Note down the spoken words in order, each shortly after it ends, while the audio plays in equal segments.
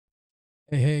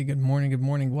Hey, good morning, good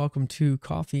morning. Welcome to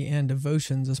Coffee and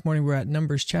Devotions. This morning we're at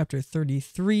Numbers chapter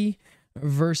 33,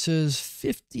 verses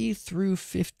 50 through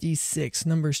 56.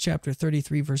 Numbers chapter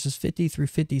 33, verses 50 through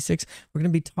 56. We're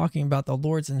going to be talking about the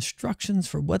Lord's instructions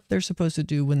for what they're supposed to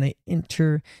do when they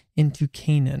enter into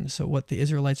Canaan. So what the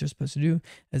Israelites are supposed to do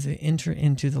as they enter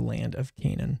into the land of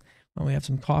Canaan. When we have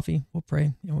some coffee, we'll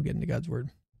pray, and we'll get into God's word.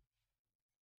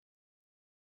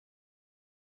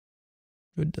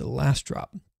 Good to the last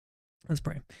drop. Let's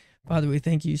pray. Father, we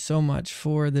thank you so much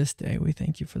for this day. We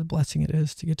thank you for the blessing it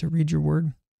is to get to read your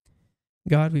word.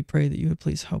 God, we pray that you would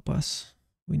please help us.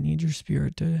 We need your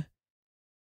spirit to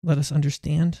let us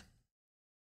understand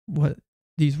what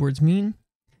these words mean,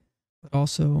 but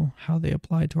also how they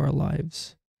apply to our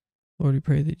lives. Lord, we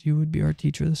pray that you would be our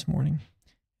teacher this morning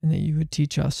and that you would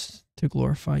teach us to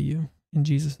glorify you. In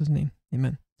Jesus' name,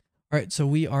 amen. All right, so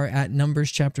we are at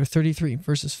Numbers chapter 33,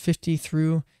 verses 50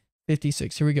 through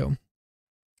 56. Here we go.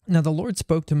 Now the Lord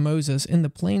spoke to Moses in the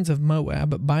plains of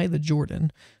Moab by the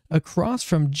Jordan, across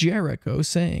from Jericho,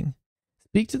 saying,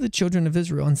 Speak to the children of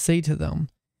Israel and say to them,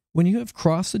 When you have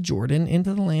crossed the Jordan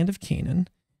into the land of Canaan,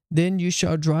 then you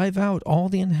shall drive out all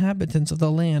the inhabitants of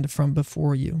the land from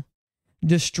before you.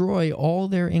 Destroy all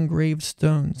their engraved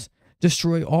stones,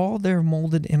 destroy all their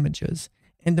molded images,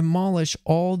 and demolish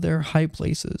all their high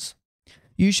places.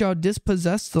 You shall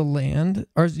dispossess the land,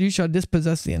 or you shall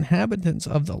dispossess the inhabitants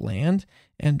of the land,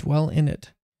 and dwell in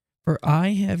it. For I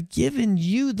have given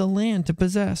you the land to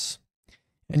possess.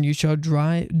 And you shall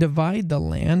divide the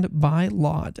land by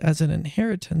lot as an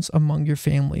inheritance among your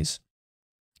families.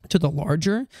 To the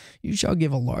larger you shall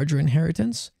give a larger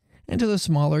inheritance, and to the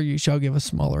smaller you shall give a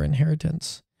smaller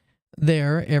inheritance.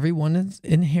 There every one's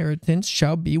inheritance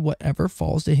shall be whatever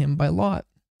falls to him by lot.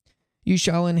 You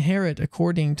shall inherit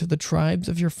according to the tribes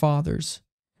of your fathers.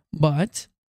 But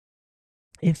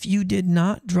if you did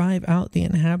not drive out the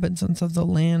inhabitants of the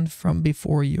land from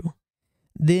before you,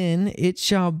 then it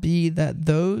shall be that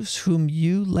those whom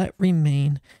you let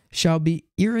remain shall be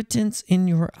irritants in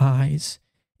your eyes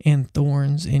and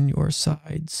thorns in your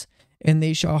sides, and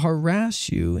they shall harass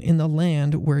you in the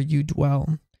land where you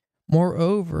dwell.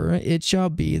 Moreover, it shall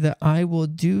be that I will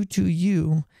do to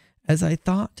you as I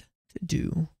thought to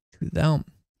do to them.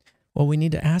 Well, we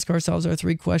need to ask ourselves our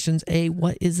three questions. A,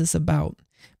 what is this about?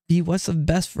 B, what's the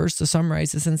best verse to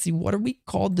summarize this? And C, what are we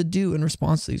called to do in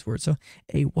response to these words? So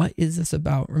A, what is this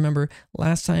about? Remember,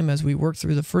 last time as we worked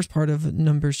through the first part of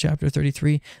Numbers chapter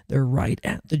 33, they're right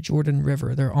at the Jordan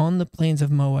River. They're on the plains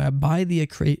of Moab by the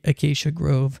acacia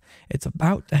grove. It's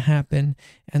about to happen,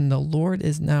 and the Lord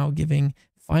is now giving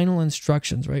final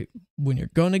instructions, right? When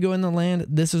you're going to go in the land,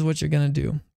 this is what you're going to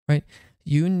do, right?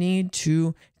 You need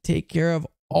to take care of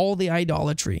all the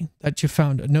idolatry that you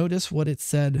found. Notice what it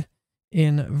said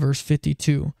in verse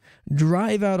 52.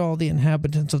 Drive out all the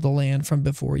inhabitants of the land from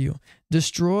before you.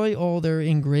 Destroy all their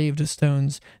engraved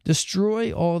stones.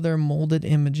 Destroy all their molded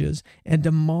images, and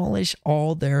demolish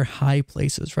all their high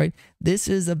places, right? This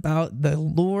is about the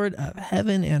Lord of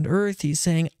heaven and earth. He's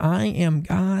saying, I am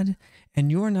God,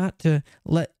 and you're not to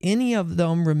let any of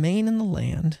them remain in the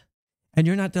land. And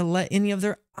you're not to let any of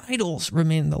their idols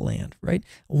remain in the land, right?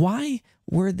 Why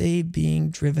were they being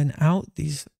driven out?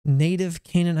 These native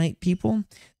Canaanite people,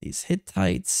 these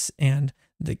Hittites and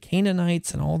the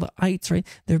Canaanites and all the ites, right?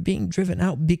 They're being driven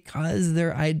out because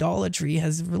their idolatry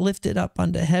has lifted up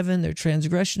unto heaven. Their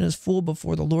transgression is full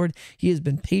before the Lord. He has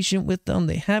been patient with them.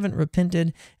 They haven't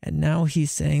repented. And now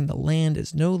he's saying the land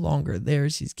is no longer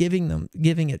theirs. He's giving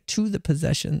it to the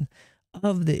possession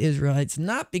of the Israelites,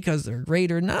 not because they're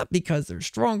greater, not because they're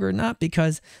stronger, not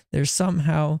because there's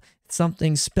somehow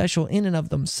something special in and of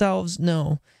themselves,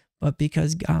 no, but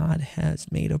because God has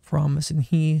made a promise and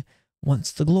he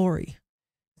wants the glory.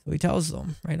 So he tells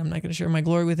them, right, I'm not going to share my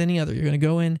glory with any other. You're going to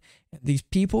go in, and these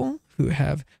people who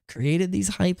have created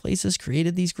these high places,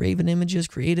 created these graven images,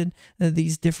 created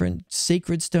these different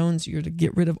sacred stones, you're to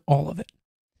get rid of all of it,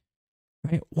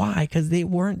 right? Why? Because they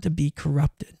weren't to be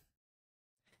corrupted.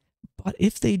 But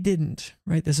if they didn't,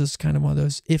 right, this is kind of one of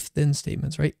those if-then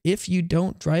statements, right? If you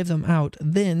don't drive them out,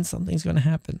 then something's going to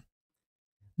happen.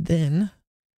 Then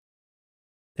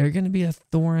they're going to be a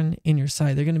thorn in your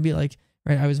side. They're going to be like,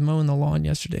 right, I was mowing the lawn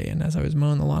yesterday, and as I was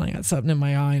mowing the lawn, I got something in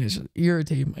my eye, and it's just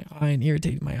irritating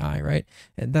my eye, right?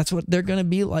 And that's what they're going to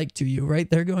be like to you, right?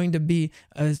 They're going to be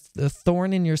a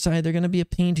thorn in your side. They're going to be a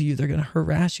pain to you. They're going to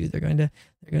harass you. They're going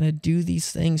to do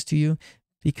these things to you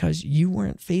because you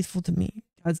weren't faithful to me.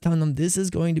 God's telling them this is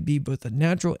going to be both the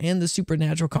natural and the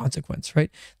supernatural consequence,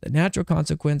 right? The natural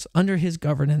consequence under his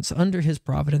governance, under his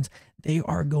providence, they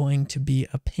are going to be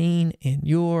a pain in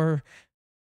your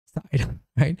side,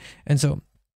 right? And so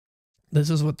this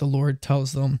is what the Lord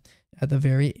tells them at the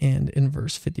very end in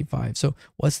verse 55. So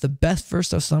what's the best verse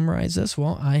to summarize this?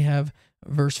 Well, I have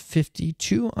verse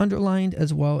 52 underlined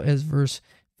as well as verse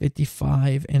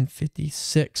 55 and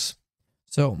 56.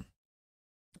 So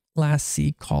last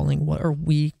C, calling. What are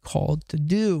we called to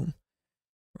do?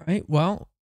 Right? Well,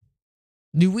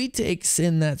 do we take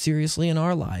sin that seriously in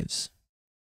our lives?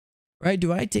 Right?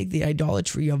 Do I take the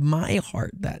idolatry of my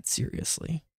heart that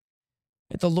seriously?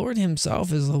 The Lord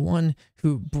himself is the one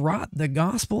who brought the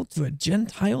gospel to a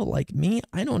Gentile like me.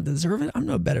 I don't deserve it. I'm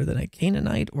no better than a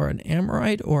Canaanite or an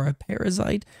Amorite or a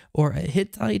Perizzite or a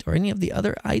Hittite or any of the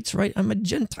other ites, right? I'm a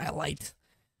Gentilite,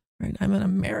 right? I'm an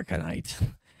Americanite.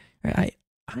 Right?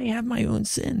 I have my own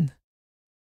sin.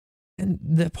 And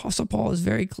the Apostle Paul is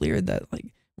very clear that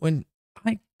like when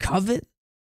I covet,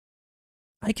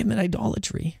 I commit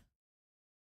idolatry.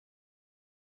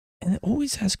 And it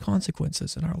always has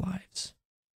consequences in our lives.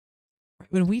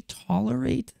 When we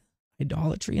tolerate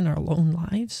idolatry in our own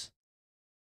lives,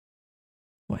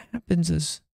 what happens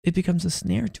is it becomes a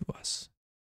snare to us,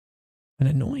 an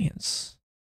annoyance,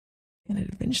 and it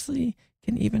eventually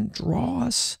can even draw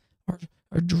us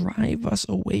or drive us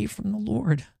away from the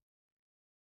Lord.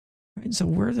 Right? So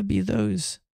we're to be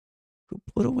those who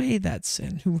put away that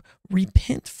sin, who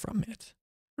repent from it,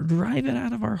 or drive it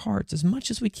out of our hearts as much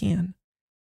as we can.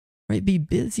 Right? Be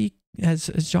busy, as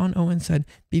John Owen said,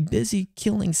 be busy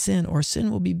killing sin, or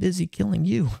sin will be busy killing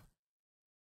you.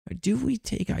 Right? Do we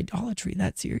take idolatry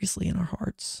that seriously in our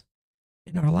hearts,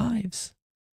 in our lives?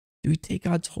 Do we take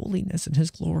God's holiness and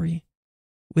his glory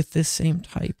with this same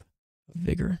type of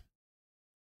vigor?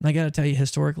 And I got to tell you,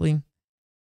 historically,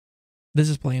 this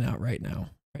is playing out right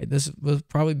now. Right? This will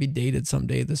probably be dated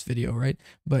someday, this video, right?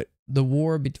 But the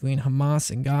war between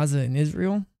Hamas and Gaza and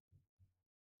Israel,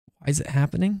 why is it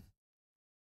happening?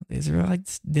 The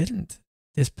Israelites didn't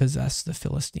dispossess the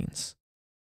Philistines.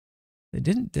 They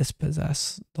didn't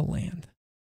dispossess the land.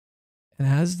 And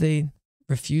as they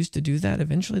refused to do that,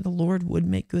 eventually the Lord would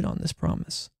make good on this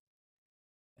promise.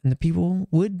 And the people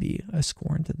would be a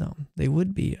scorn to them. They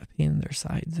would be a pain in their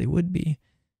sides. They would be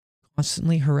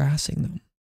constantly harassing them.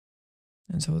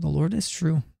 And so the Lord is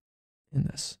true in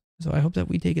this. So I hope that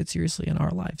we take it seriously in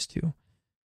our lives too,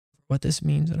 what this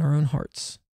means in our own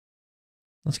hearts.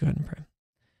 Let's go ahead and pray.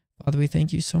 Father, we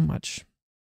thank you so much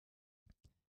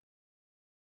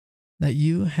that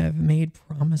you have made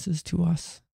promises to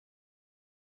us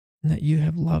and that you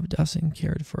have loved us and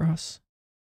cared for us.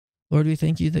 Lord, we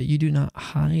thank you that you do not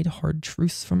hide hard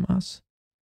truths from us,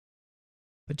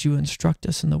 but you instruct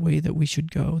us in the way that we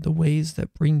should go, the ways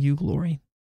that bring you glory.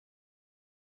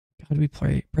 God, we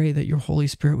pray that your Holy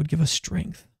Spirit would give us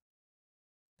strength,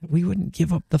 that we wouldn't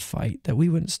give up the fight, that we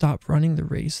wouldn't stop running the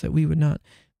race, that we would not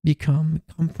become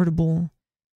comfortable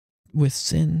with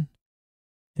sin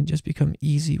and just become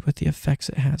easy with the effects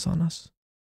it has on us.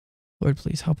 Lord,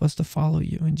 please help us to follow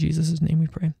you. In Jesus' name we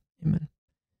pray. Amen.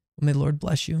 May the Lord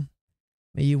bless you.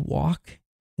 May you walk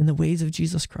in the ways of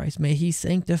Jesus Christ. May he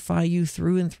sanctify you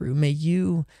through and through. May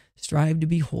you strive to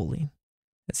be holy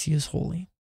as he is holy,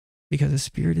 because his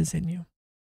Spirit is in you.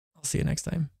 I'll see you next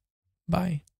time.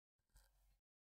 Bye.